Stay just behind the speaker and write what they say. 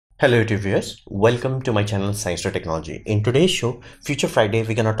Hello YouTube viewers, welcome to my channel Science to Technology. In today's show, Future Friday,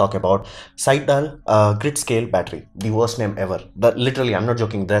 we're gonna talk about Stiesdal Gridscale battery, the worst name ever. Literally, I'm not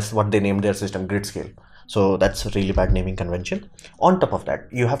joking, that's what they named their system, Gridscale. So that's a really bad naming convention. On top of that,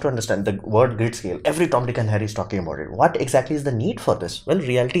 you have to understand the word grid scale. Every Tom, Dick and Harry is talking about it. What exactly is the need for this? Well,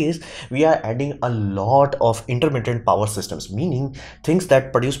 reality is we are adding a lot of intermittent power systems, meaning things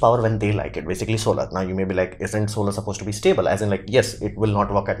that produce power when they like it, basically solar. Now you may be like, isn't solar supposed to be stable? As in like, yes, it will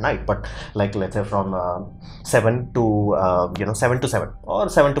not work at night, but like let's say from 7 to 7 to 7 or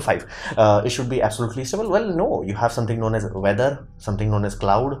 7 to 5, it should be absolutely stable. Well, no, you have something known as weather, something known as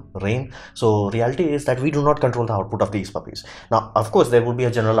cloud, rain. So reality is that we do not control the output of these puppies. Now, of course, there would be a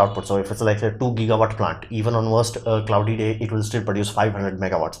general output. So if it's like a 2 gigawatt plant, even on worst cloudy day, it will still produce 500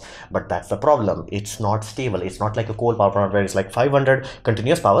 megawatts. But that's the problem. It's not stable. It's not like a coal power plant where it's like 500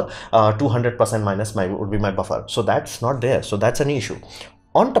 continuous power, 200% minus would be my buffer. So that's not there. So that's an issue.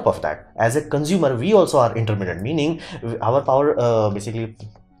 On top of that, as a consumer, we also are intermittent, meaning our power basically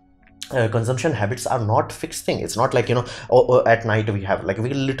consumption habits are not fixed thing. It's not like at night we have like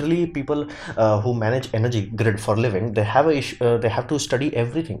we literally people who manage energy grid for living, they have a issue, they have to study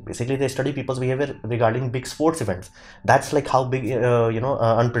everything. Basically they study people's behavior regarding big sports events. That's like how big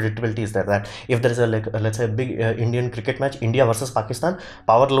unpredictability is there, that if there is a let's say a big Indian cricket match, India versus Pakistan,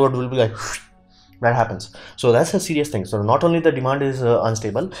 power load will be like that happens. So that's a serious thing. So not only the demand is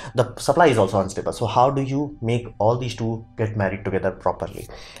unstable, the supply is also unstable. So how do you make all these two get married together properly?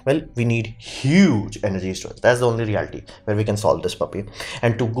 Well, we need huge energy storage. That's the only reality where we can solve this puppy.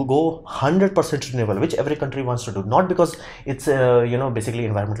 And to go 100% renewable, which every country wants to do, not because it's basically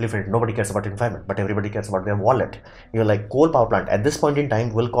environmentally friendly. Nobody cares about environment, but everybody cares about their wallet. You're like, coal power plant at this point in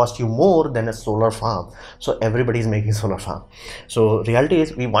time will cost you more than a solar farm. So everybody is making solar farm. So reality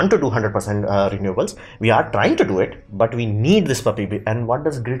is we want to do 100% renewable. We are trying to do it, but we need this puppy. And what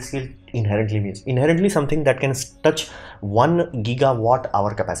does grid scale inherently means? Inherently something that can touch 1 gigawatt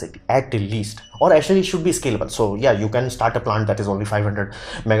hour capacity at least, or actually it should be scalable. So yeah, you can start a plant that is only 500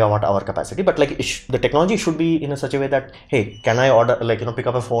 megawatt hour capacity, but like the technology should be in a such a way that, hey, can I order, pick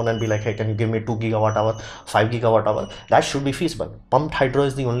up a phone and be like, hey, can you give me 2 gigawatt hour, 5 gigawatt hour? That should be feasible. Pumped hydro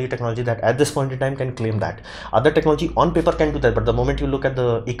is the only technology that at this point in time can claim that. Other technology on paper can do that, but the moment you look at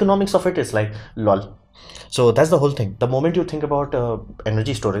the economics of it, it's like lol. So that's the whole thing. The moment you think about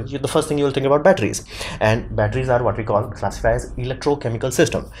energy storage, the first thing you will think about batteries, and batteries are what we classify as electrochemical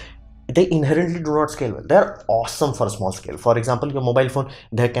system. They inherently do not scale well. They're awesome for a small scale. For example, your mobile phone,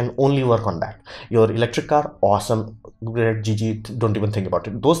 they can only work on that. Your electric car, awesome, great, GG, don't even think about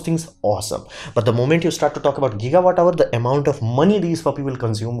it. Those things, awesome. But the moment you start to talk about gigawatt hour, the amount of money these puppy will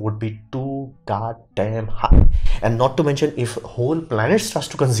consume would be too goddamn high. And not to mention, if whole planet starts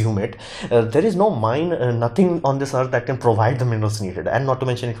to consume it, there is no mine, nothing on this earth that can provide the minerals needed. And not to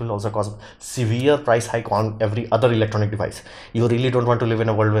mention, it will also cause severe price hike on every other electronic device. You really don't want to live in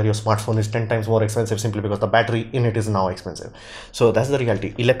a world where your smartphone is 10 times more expensive simply because the battery in it is now expensive. So that's the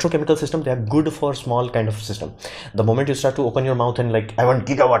reality. Electrochemical system, they are good for small kind of system. The moment you start to open your mouth and like, I want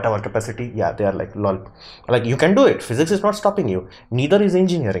gigawatt hour capacity, yeah, they are like lol. Like, you can do it. Physics is not stopping you. Neither is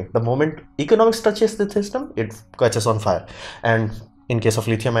engineering. The moment economics touches the system, it catches on fire. And in case of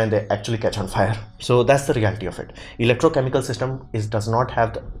lithium ion, they actually catch on fire. So that's the reality of it. Electrochemical system does not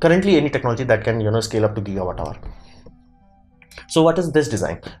have currently any technology that can scale up to gigawatt hour. So what is this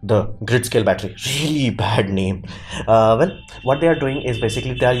design? The Gridscale battery. Really bad name. Well, what they are doing is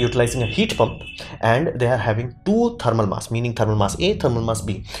basically they are utilizing a heat pump, and they are having two thermal mass, meaning thermal mass A, thermal mass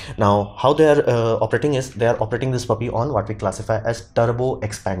B. Now, how they are operating is they are operating this puppy on what we classify as turbo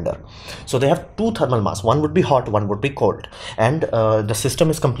expander. So they have two thermal mass. One would be hot, one would be cold, and the system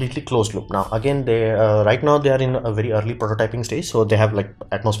is completely closed loop. Now, again, they right now they are in a very early prototyping stage, so they have like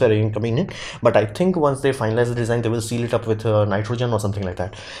atmosphere coming in. But I think once they finalize the design, they will seal it up with nitrogen or something like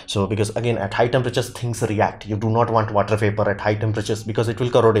that. So because again, at high temperatures things react. You do not want water vapor at high temperatures because it will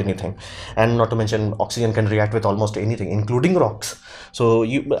corrode anything, and not to mention oxygen can react with almost anything, including rocks. So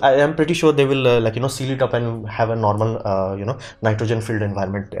I am pretty sure they will seal it up and have a normal nitrogen filled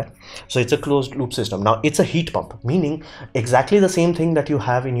environment there. So it's a closed loop system. Now it's a heat pump, meaning exactly the same thing that you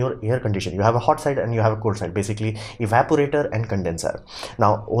have in your air conditioner. You have a hot side and you have a cold side, basically evaporator and condenser.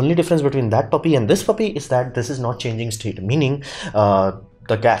 Now only difference between that puppy and this puppy is that this is not changing state, meaning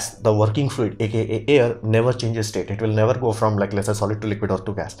the gas, the working fluid, aka air, never changes state. It will never go from like let's say solid to liquid or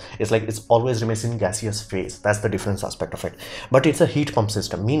to gas. It's like it's always remains in gaseous phase. That's the difference aspect of it. But it's a heat pump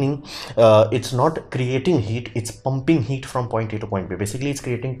system, meaning it's not creating heat, it's pumping heat from point A to point B. Basically it's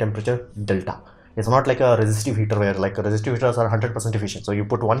creating temperature delta. It's not like a resistive heater where like resistive heaters are 100% efficient. So you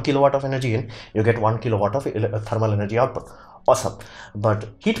put 1 kilowatt of energy in, you get 1 kilowatt of thermal energy output. awesome. But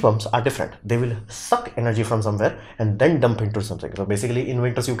heat pumps are different. They will suck energy from somewhere and then dump into something. So basically in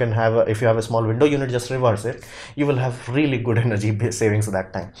winters you can have, if you have a small window unit, just reverse it, you will have really good energy savings at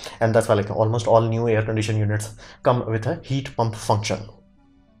that time. And that's why like almost all new air conditioned units come with a heat pump function.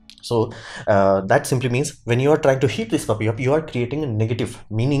 So that simply means when you are trying to heat this puppy up, you are creating a negative,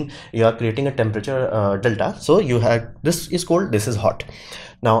 meaning you are creating a temperature delta. So you have, this is cold, this is hot.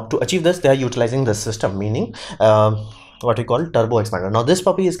 Now to achieve this, they are utilizing this system, meaning what we call turbo expander. Now this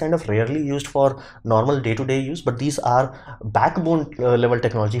puppy is kind of rarely used for normal day-to-day use, but these are backbone level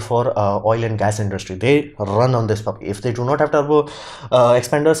technology for oil and gas industry. They run on this puppy. If they do not have turbo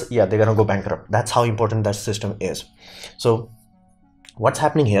expanders, yeah, they're gonna go bankrupt. That's how important that system is. So what's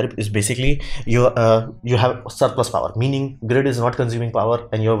happening here is basically you have surplus power, meaning grid is not consuming power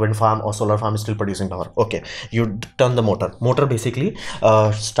and your wind farm or solar farm is still producing power. Okay, you turn the motor basically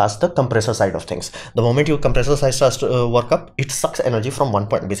starts the compressor side of things. The moment your compressor side starts to work up, it sucks energy from one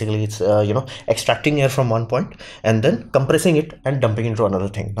point. Basically it's extracting air from one point and then compressing it and dumping into another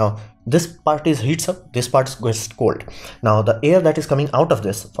thing. Now this part is heats up, this part goes cold. Now the air that is coming out of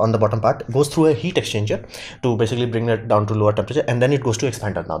this on the bottom part goes through a heat exchanger to basically bring it down to lower temperature, and then it goes to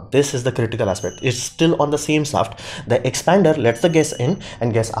expander. Now this is the critical aspect. It's still on the same shaft. The expander lets the gas in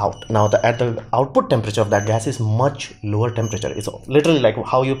and gas out. Now at the output temperature of that gas is much lower temperature. It's literally like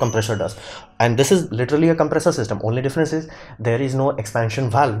how your compressor does, and this is literally a compressor system. Only difference is there is no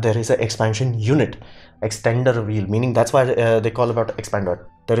expansion valve, there is an expansion unit, extender wheel, meaning that's why they call about expander.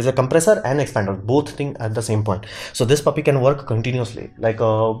 There is a compressor and expander, both thing at the same point. So this puppy can work continuously, like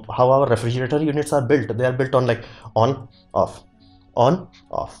how our refrigerator units are built. They are built on like on off, on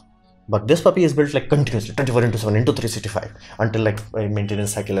off. But this puppy is built like continuously 24/7 into 365 until like a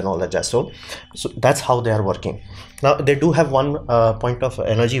maintenance cycle and all that jazz. So that's how they are working. Now they do have one point of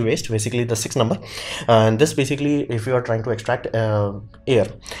energy waste, basically the 6 number, and this basically if you are trying to extract air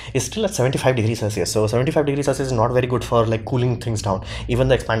is still at 75 degrees Celsius. So 75 degrees Celsius is not very good for like cooling things down. Even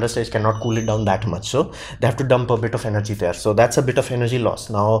the expander stage cannot cool it down that much, so they have to dump a bit of energy there. So that's a bit of energy loss.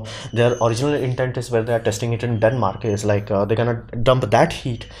 Now their original intent is where they are testing it in Denmark is like they're gonna dump that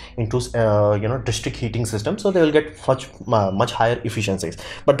heat into district heating system, so they will get much higher efficiencies,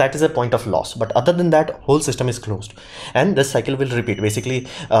 but that is a point of loss. But other than that, whole system is closed and this cycle will repeat. Basically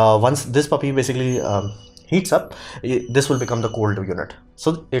once this puppy basically heats up, this will become the cold unit.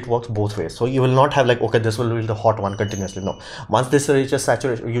 So it works both ways. So you will not have like, okay, this will be the hot one continuously. No, once this reaches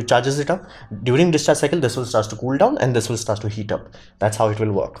saturation, you charges it up. During discharge cycle, this will start to cool down and this will start to heat up. That's how it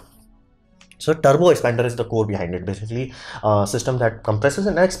will work. So turbo expander is the core behind it, basically a system that compresses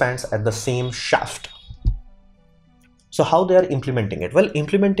and expands at the same shaft. So how they are implementing it? Well,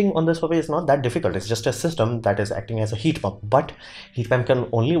 implementing on this puppy is not that difficult. It's just a system that is acting as a heat pump, but heat pump can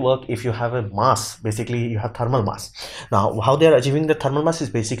only work if you have a mass. Basically you have thermal mass. Now how they are achieving the thermal mass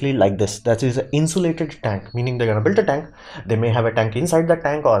is basically like this. That is an insulated tank, meaning they're gonna build a tank. They may have a tank inside the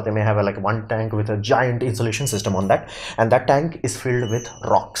tank, or they may have like one tank with a giant insulation system on that, and that tank is filled with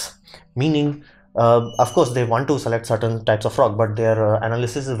rocks. Meaning of course they want to select certain types of rock, but their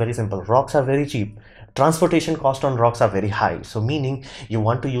analysis is very simple. Rocks are very cheap, transportation cost on rocks are very high. So meaning you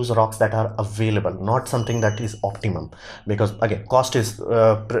want to use rocks that are available, not something that is optimum, because again cost is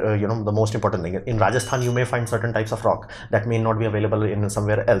the most important thing. In Rajasthan you may find certain types of rock that may not be available in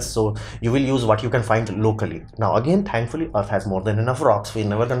somewhere else, so you will use what you can find locally. Now again, thankfully Earth has more than enough rocks. We're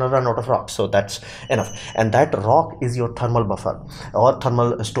never gonna run out of rocks, so that's enough. And that rock is your thermal buffer or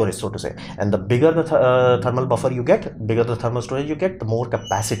thermal storage, so to say. And the bigger the thermal buffer you get, bigger the thermal storage you get, the more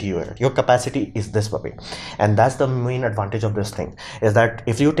capacity you get. Your capacity is this puppy, and that's the main advantage of this thing, is that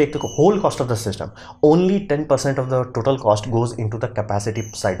if you take the whole cost of the system, only 10% of the total cost goes into the capacity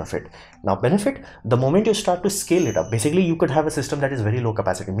side of it. Now benefit, the moment you start to scale it up, basically you could have a system that is very low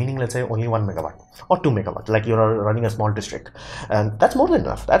capacity, meaning let's say only 1 megawatt or 2 megawatt, like you're running a small district, and that's more than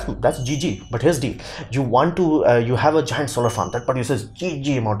enough. That's GG. But here's the, you want to you have a giant solar farm that produces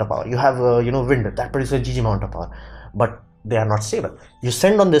GG amount of power. You have wind that produces GG amount of power, but they are not stable. You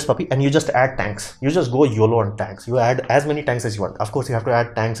send on this puppy and you just add tanks. You just go YOLO on tanks. You add as many tanks as you want. Of course you have to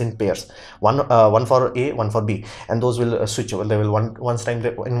add tanks in pairs, one for A, one for B, and those will switch over. They will in one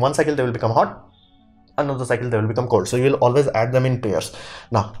cycle they will become hot, another cycle they will become cold. So you will always add them in pairs.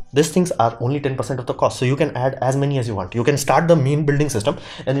 Now these things are only 10% of the cost, so you can add as many as you want. You can start the main building system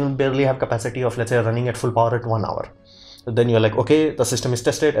and you will barely have capacity of, let's say, running at full power at 1 hour. Then you're like, okay, the system is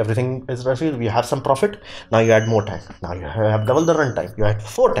tested, everything is ready, we have some profit. Now you add more tanks. Now you have double the runtime. You add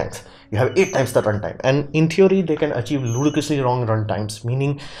 4 tanks. You have 8 times the runtime. And in theory, they can achieve ludicrously long runtimes,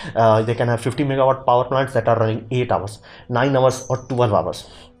 meaning they can have 50 megawatt power plants that are running 8 hours, 9 hours, or 12 hours.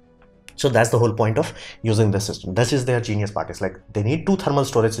 So that's the whole point of using this system. This is their genius part. It's like they need two thermal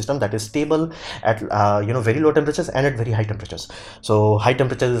storage system that is stable at very low temperatures and at very high temperatures. So high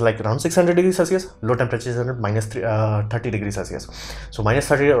temperatures is like around 600 degrees Celsius, low temperatures is minus 30 degrees Celsius. So minus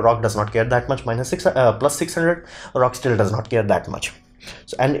 30 rock does not care that much, plus 600 rock still does not care that much.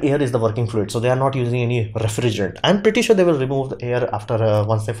 So, and air is the working fluid, so they are not using any refrigerant. I'm pretty sure they will remove the air after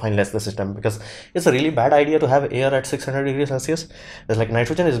once they finalize the system, because it's a really bad idea to have air at 600 degrees Celsius. It's like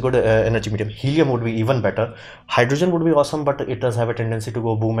nitrogen is good energy medium, helium would be even better, hydrogen would be awesome, but it does have a tendency to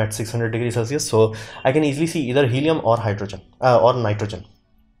go boom at 600 degrees Celsius. So I can easily see either helium or hydrogen or nitrogen.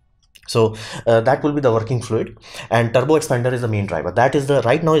 So that will be the working fluid, and turbo expander is the main driver. That is the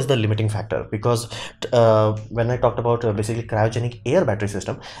right now is the limiting factor, because when I talked about basically cryogenic air battery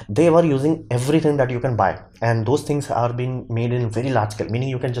system, they were using everything that you can buy, and those things are being made in very large scale, meaning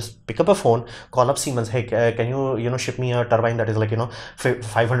you can just pick up a phone, call up Siemens, hey, can you ship me a turbine that is like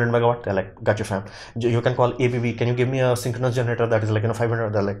 500 megawatt? They're like, got you fam. You can call ABB, can you give me a synchronous generator that is like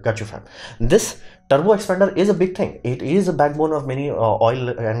 500? They're like, got you fam. This turbo expander is a big thing. It is a backbone of many oil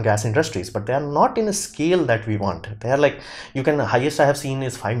and gas industries, but they are not in a scale that we want. They are like, highest I have seen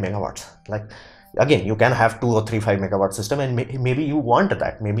is 5 megawatts. Like, again, you can have 2 or 3 5 megawatt system, and maybe you want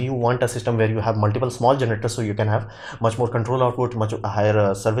that. Maybe you want a system where you have multiple small generators, so you can have much more control output, much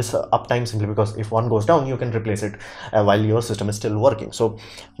higher service uptime, simply because if one goes down, you can replace it while your system is still working. So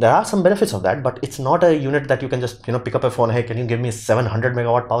there are some benefits of that, but it's not a unit that you can just pick up a phone, hey, can you give me 700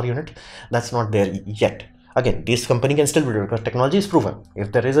 megawatt power unit? That's not there yet. Again, this company can still build it because technology is proven.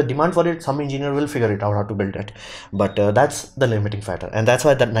 If there is a demand for it, some engineer will figure it out how to build it. But that's the limiting factor, and that's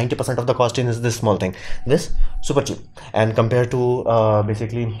why that 90% of the costing is this small thing. This super cheap, and compared to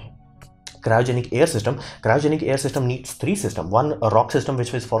basically cryogenic air system needs 3 systems. One, a rock system,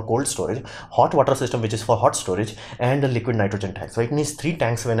 which is for cold storage, hot water system, which is for hot storage, and a liquid nitrogen tank. So it needs 3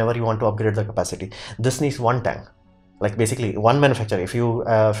 tanks whenever you want to upgrade the capacity. This needs 1 tank. Like basically one manufacturer. If you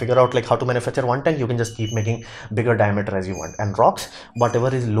figure out like how to manufacture 1 tank, you can just keep making bigger diameter as you want. And rocks,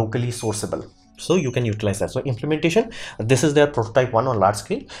 whatever is locally sourceable, so you can utilize that. So implementation, this is their prototype one on large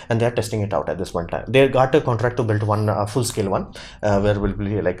scale, and they are testing it out at this one time. They got a contract to build one full scale one, where will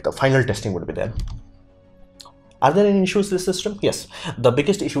be like the final testing would be there. Are there any issues with this system? Yes. The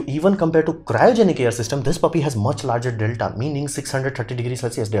biggest issue, even compared to cryogenic air system, this puppy has much larger delta, meaning 630 degrees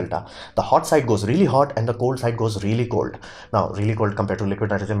Celsius delta. The hot side goes really hot and the cold side goes really cold. Now, really cold compared to liquid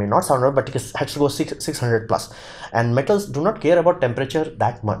nitrogen may not sound right, but it has to go 600 plus. And metals do not care about temperature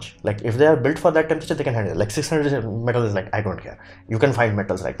that much. Like if they are built for that temperature, they can handle it. Like 600 metal is like, I don't care. You can find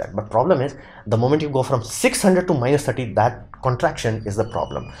metals like that. But problem is, the moment you go from 600 to minus 30, that contraction is the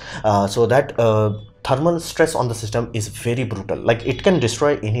problem. So that thermal stress on the system is very brutal. Like it can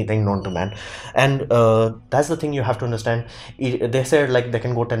destroy anything known to man, and that's the thing you have to understand. They said like they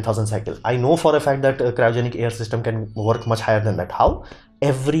can go 10,000 cycles. I know for a fact that a cryogenic air system can work much higher than that. How?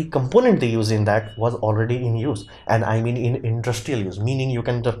 Every component they use in that was already in use, and I mean in industrial use, meaning you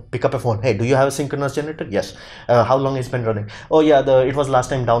can just pick up a phone, hey, do you have a synchronous generator? Yes. How long it's been running? Oh yeah, it was last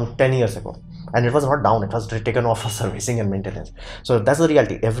time down 10 years ago, and it was not down, it was taken off for servicing and maintenance. So that's the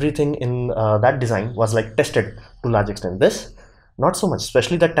reality. Everything in that design was like tested to large extent. This not so much,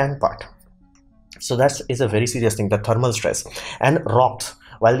 especially the tank part. So that is a very serious thing, the thermal stress. And rocks,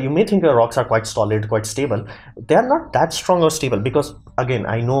 while you may think the rocks are quite solid, quite stable, they are not that strong or stable, because again,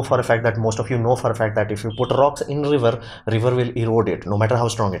 I know for a fact that most of you know for a fact that if you put rocks in river will erode it, no matter how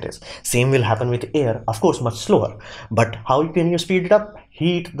strong it is. Same will happen with air, of course, much slower. But how can you speed it up?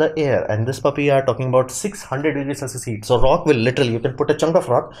 Heat the air, and this puppy are talking about 600 degrees Celsius heat. So rock will literally, you can put a chunk of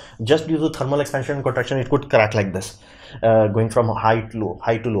rock, just due to thermal expansion and contraction, it could crack like this, going from high to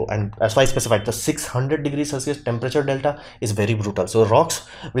low. And as I specified, the 600 degrees Celsius temperature delta is very brutal. So rocks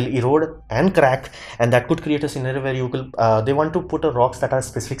will erode and crack, and that could create a scenario where you will they want to put a rocks that are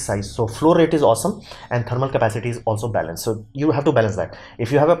specific size. So flow rate is awesome, and thermal capacity is also balanced. So you have to balance that.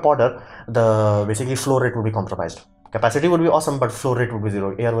 If you have a powder, the basically flow rate will be compromised. Capacity would be awesome, but flow rate would be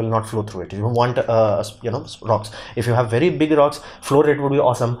 0. Air will not flow through it. You want rocks. If you have very big rocks, flow rate would be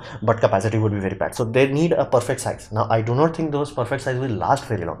awesome, but capacity would be very bad. So they need a perfect size. Now I do not think those perfect size will last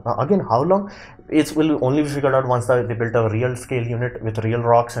very long. Now again, how long? It will only be figured out once they built a real scale unit with real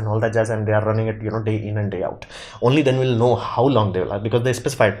rocks and all that jazz, and they are running it day in and day out. Only then we'll know how long they will last, because they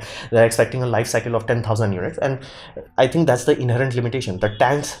specified they're expecting a life cycle of 10,000 units, and I think that's the inherent limitation. The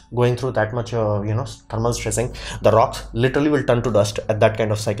tanks going through that much thermal stressing, the rocks literally will turn to dust at that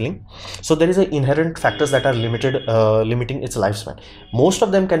kind of cycling. So there is a inherent factors that are limiting its lifespan. Most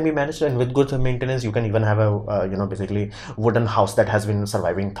of them can be managed, and with good maintenance you can even have a basically wooden house that has been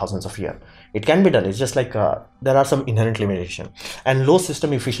surviving thousands of years. It can can be done. It's just like there are some inherent limitation. And low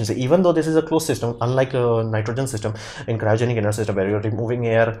system efficiency, even though this is a closed system, unlike a nitrogen system in cryogenic inert system where you're removing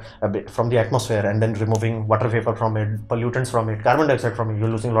air a bit from the atmosphere and then removing water vapor from it, pollutants from it, carbon dioxide from it, you're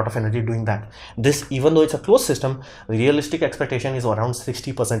losing a lot of energy doing that. This, even though it's a closed system, the realistic expectation is around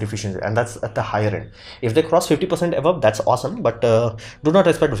 60% efficiency, and that's at the higher end. If they cross 50% above, that's awesome, but do not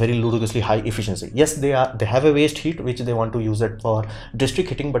expect very ludicrously high efficiency. Yes, they have a waste heat which they want to use it for district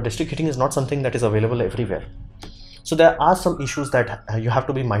heating, but district heating is not something that is available everywhere. So there are some issues that you have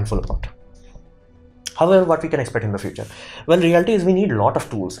to be mindful about. However, what we can expect in the future? Well, reality is we need a lot of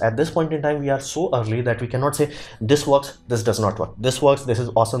tools. At this point in time, we are so early that we cannot say this works, this does not work. This works, this is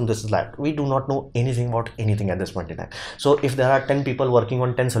awesome, this is that. We do not know anything about anything at this point in time. So if there are 10 people working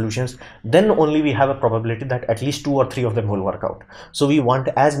on 10 solutions, then only we have a probability that at least 2 or 3 of them will work out. So we want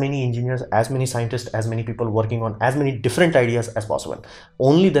as many engineers, as many scientists, as many people working on as many different ideas as possible.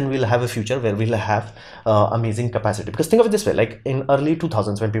 Only then we'll have a future where we'll have amazing capacity. Because think of it this way, like in early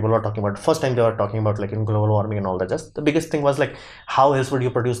 2000s when people were talking about, first time they were talking about like in global warming and all that, just the biggest thing was like, how else would you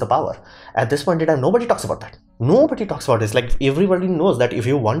produce the power? At this point in time, nobody talks about that. Nobody talks about this. Like everybody knows that if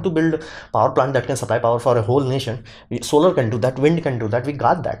you want to build a power plant that can supply power for a whole nation, solar can do that, wind can do that. We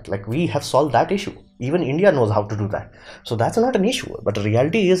got that. Like we have solved that issue. Even India knows how to do that. So that's not an issue. But the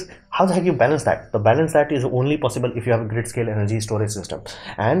reality is, how the heck you balance that? The balance that is only possible if you have a grid scale energy storage system.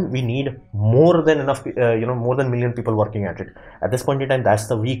 And we need more than enough, more than 1 million people working at it. At this point in time, that's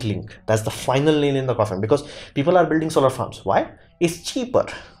the weak link. That's the final nail in the coffin, because people are building solar farms. Why? It's cheaper.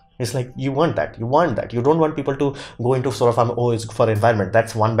 It's like you want that. You don't want people to go into solar farm. Oh, it's for environment.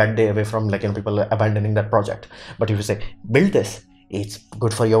 That's one bad day away from like people abandoning that project. But if you say build this, it's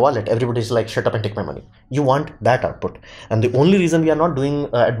good for your wallet. Everybody's like, shut up and take my money. You want that output. And the only reason we are not doing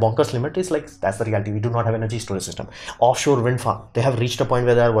at bonkers limit is like, that's the reality. We do not have energy storage system. Offshore wind farm, they have reached a point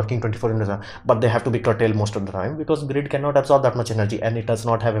where they are working 24 hours, but they have to be curtailed most of the time because grid cannot absorb that much energy and it does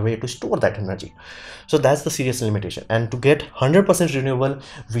not have a way to store that energy. So that's the serious limitation. And to get 100% renewable,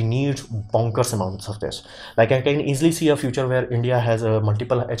 we need bonkers amounts of this. Like I can easily see a future where India has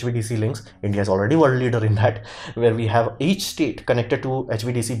multiple HVDC links. India is already world leader in that, where we have each state connected to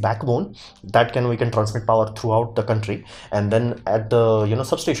HVDC backbone that we can transmit power throughout the country, and then at the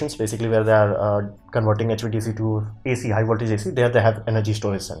substations basically where they are converting HVDC to AC, high voltage AC, there they have energy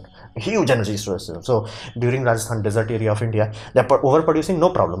storage center, huge energy storage system. So during Rajasthan desert area of India, they're overproducing, no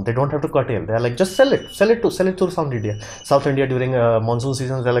problem, they don't have to curtail. They're like, just sell it to South India during monsoon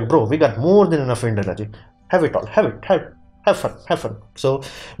seasons. They're like, bro, we got more than enough wind energy, have it all, have fun. So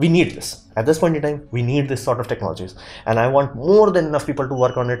we need this. At this point in time, we need this sort of technologies, and I want more than enough people to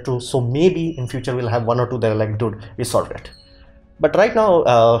work on it too. So maybe in future we'll have 1 or 2 that are like, dude, we solved it. But right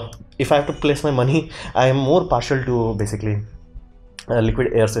now, if I have to place my money, I am more partial to basically a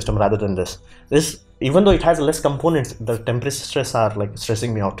liquid air system rather than this. Even though it has less components, the temperature stress are like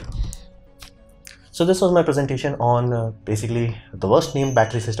stressing me out. So this was my presentation on basically the worst named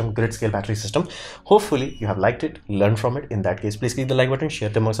battery system, grid scale battery system. Hopefully you have liked it, learned from it. In that case, please click the like button, share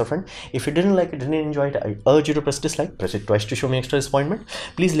it amongst a friend. If you didn't like it, didn't enjoy it, I urge you to press dislike, press it twice to show me extra disappointment.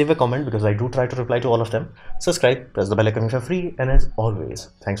 Please leave a comment because I do try to reply to all of them. Subscribe, press the bell icon if you're free, and as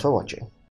always, thanks for watching.